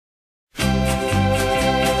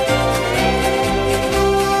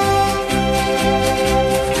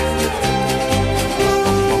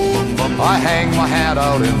I hang my hat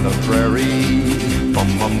out in the prairie.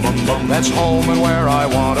 That's home and where I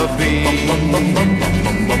want to be.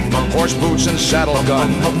 Horse boots and saddle gun,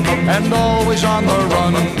 and always on the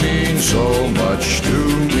run means so much to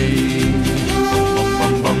me.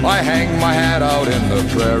 I hang my hat out in the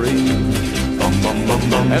prairie,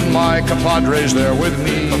 and my compadres there with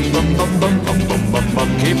me.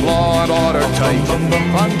 Keep law and order tight,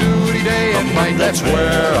 on duty day and night, that's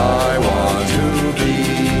where I want to be.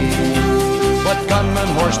 But gunmen,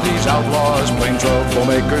 horse thieves, outlaws, plain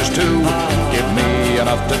troublemakers too, give me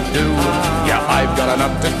enough to do, yeah, I've got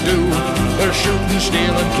enough to do. They're shooting,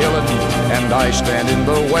 stealing, killing, and I stand in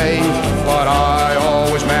the way, but I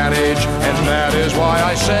always manage, and that is why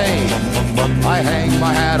I say I hang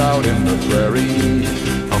my hat out in the prairie.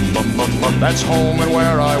 That's home and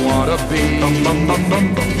where I want to be.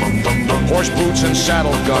 Horse boots and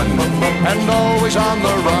saddle gun, and always on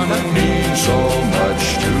the run, it means so much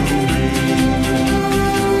to me.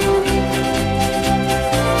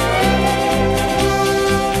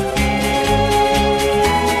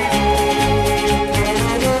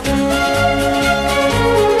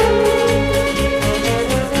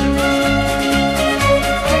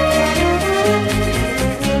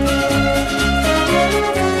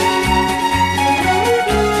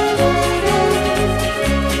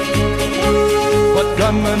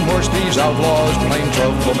 Gunmen, horse thieves, outlaws, plain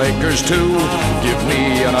troublemakers too, give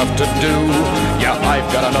me enough to do, yeah,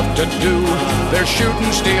 I've got enough to do. They're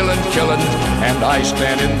shooting, stealing, killing, and I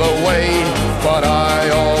stand in the way, but I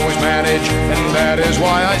always manage, and that is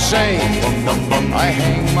why I say I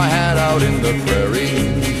hang my hat out in the prairie.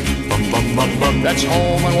 That's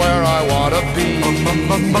home and where I want to be.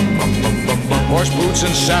 Horse boots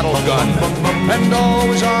and saddle gun, and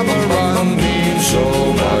always on the